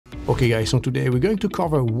Okay guys, so today we're going to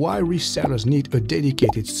cover why resellers need a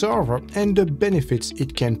dedicated server and the benefits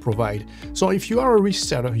it can provide. So if you are a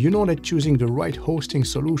reseller, you know that choosing the right hosting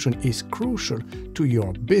solution is crucial to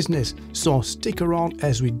your business. So stick around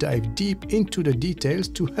as we dive deep into the details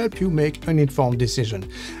to help you make an informed decision.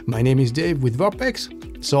 My name is Dave with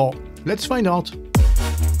Verpex, so let's find out.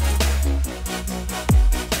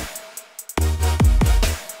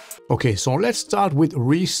 Okay, so let's start with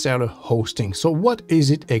reseller hosting. So what is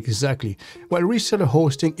it exactly? Well, reseller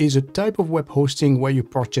hosting is a type of web hosting where you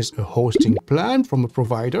purchase a hosting plan from a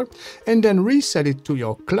provider and then resell it to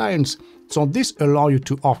your clients. So this allows you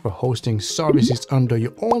to offer hosting services under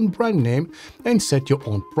your own brand name and set your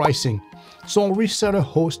own pricing. So reseller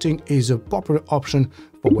hosting is a popular option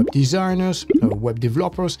for web designers, web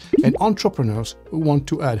developers, and entrepreneurs who want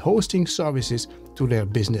to add hosting services to their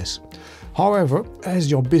business. However, as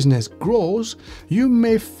your business grows, you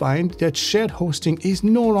may find that shared hosting is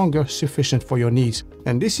no longer sufficient for your needs.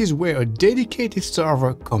 And this is where a dedicated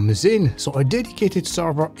server comes in. So a dedicated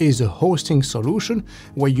server is a hosting solution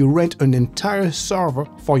where you rent an entire server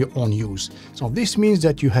for your own use. So this means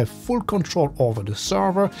that you have full control over the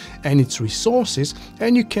server and its resources,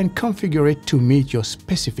 and you can configure it to meet your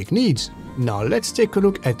specific needs. Now let's take a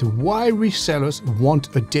look at why resellers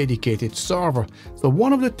want a dedicated server. So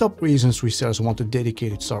one of the top reasons resellers want a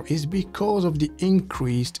dedicated server is because of the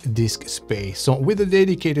increased disk space. So with a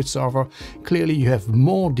dedicated server, clearly you have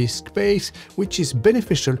more disk space, which is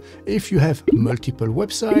beneficial if you have multiple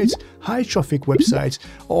websites, high traffic websites,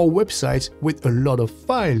 or websites with a lot of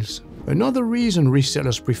files. Another reason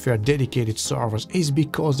resellers prefer dedicated servers is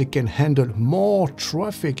because they can handle more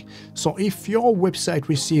traffic. So if your website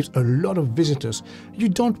receives a lot of visitors, you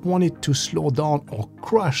don't want it to slow down or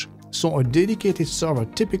crash. So a dedicated server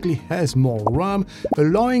typically has more RAM,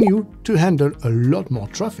 allowing you to handle a lot more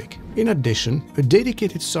traffic. In addition, a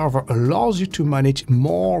dedicated server allows you to manage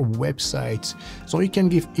more websites. So you can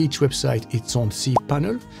give each website its own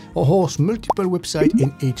cPanel or host multiple websites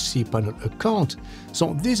in each cPanel account.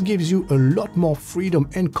 So this gives you a lot more freedom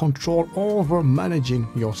and control over managing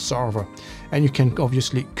your server. And you can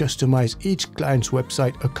obviously customize each client's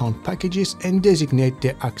website account packages and designate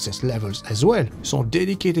their access levels as well. So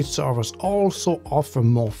dedicated servers also offer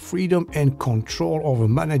more freedom and control over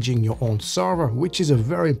managing your own server, which is a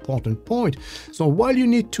very important point. So while you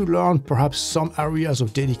need to learn perhaps some areas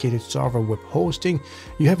of dedicated server web hosting,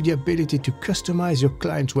 you have the ability to customize your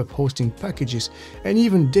client's web hosting packages and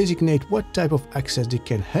even designate what type of access they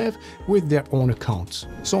can have with their own accounts.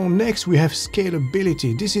 So next we have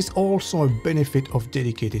scalability. This is also a benefit of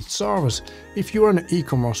dedicated servers. If you run an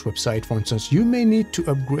e-commerce website, for instance, you may need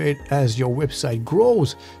to upgrade as your website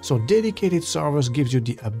grows. So dedicated servers gives you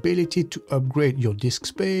the ability to upgrade your disk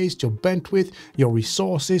space, your bandwidth, your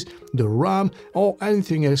resources, the RAM, or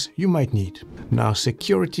anything else you might need. Now,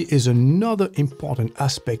 security is another important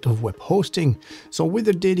aspect of web hosting. So with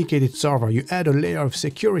a dedicated server, you add a layer of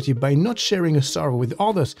security by not sharing a server with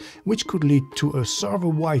others, which could lead to a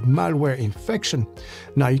server-wide malware infection.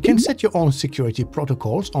 Now, you can set your own security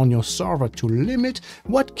protocols on your server to limit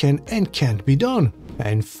what can and can't be done.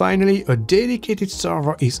 And finally, a dedicated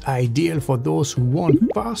server is ideal for those who want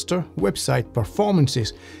faster website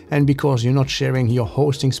performances. And because you're not sharing your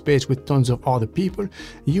hosting space with tons of other people,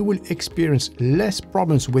 you will experience less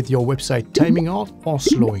problems with your website timing out or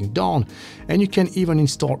slowing down. And you can even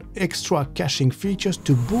install extra caching features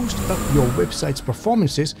to boost up your website's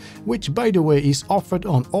performances, which by the way is offered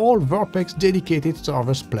on all Verpex dedicated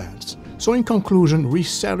servers plans. So in conclusion,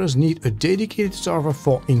 resellers need a dedicated server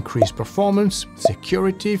for increased performance,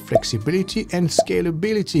 security, flexibility, and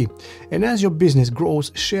scalability. And as your business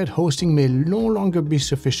grows, shared hosting may no longer be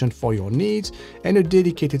sufficient for your needs, and a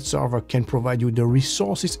dedicated server can provide you the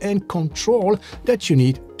resources and control that you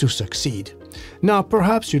need to succeed. Now,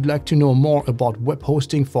 perhaps you'd like to know more about web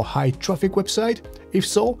hosting for high traffic websites? If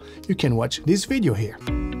so, you can watch this video here.